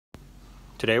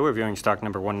Today we're viewing stock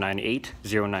number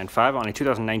 198095 on a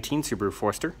 2019 Subaru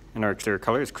Forester, and our exterior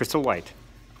color is crystal white.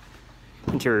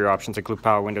 Interior options include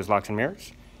power windows, locks and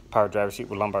mirrors, power driver's seat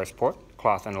with lumbar support,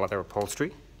 cloth and leather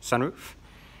upholstery, sunroof,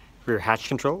 rear hatch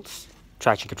controls,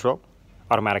 traction control,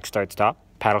 automatic start-stop,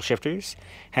 paddle shifters,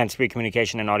 hands-free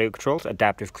communication and audio controls,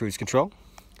 adaptive cruise control,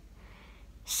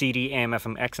 CD, AM,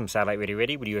 FM, XM satellite radio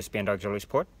ready with USB and auxiliary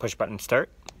support, push-button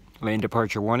start, lane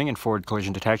departure warning and forward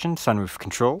collision detection, sunroof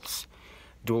controls,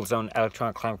 dual zone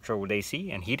electronic climate control with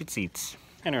AC, and heated seats.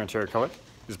 And our interior color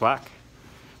is black.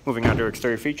 Moving on to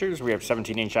exterior features, we have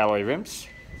 17-inch alloy rims,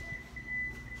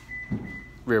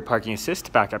 rear parking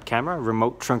assist, backup camera,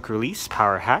 remote trunk release,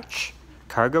 power hatch,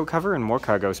 cargo cover, and more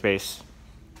cargo space.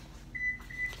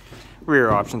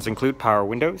 Rear options include power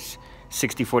windows,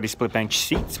 60/40 split bench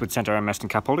seats with center armrest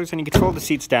and cup holders, and you can fold the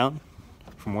seats down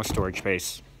for more storage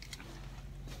space.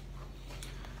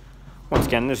 Once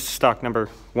again, this is stock number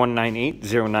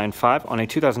 198095 on a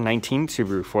 2019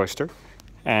 Subaru Forester,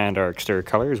 and our exterior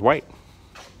color is white.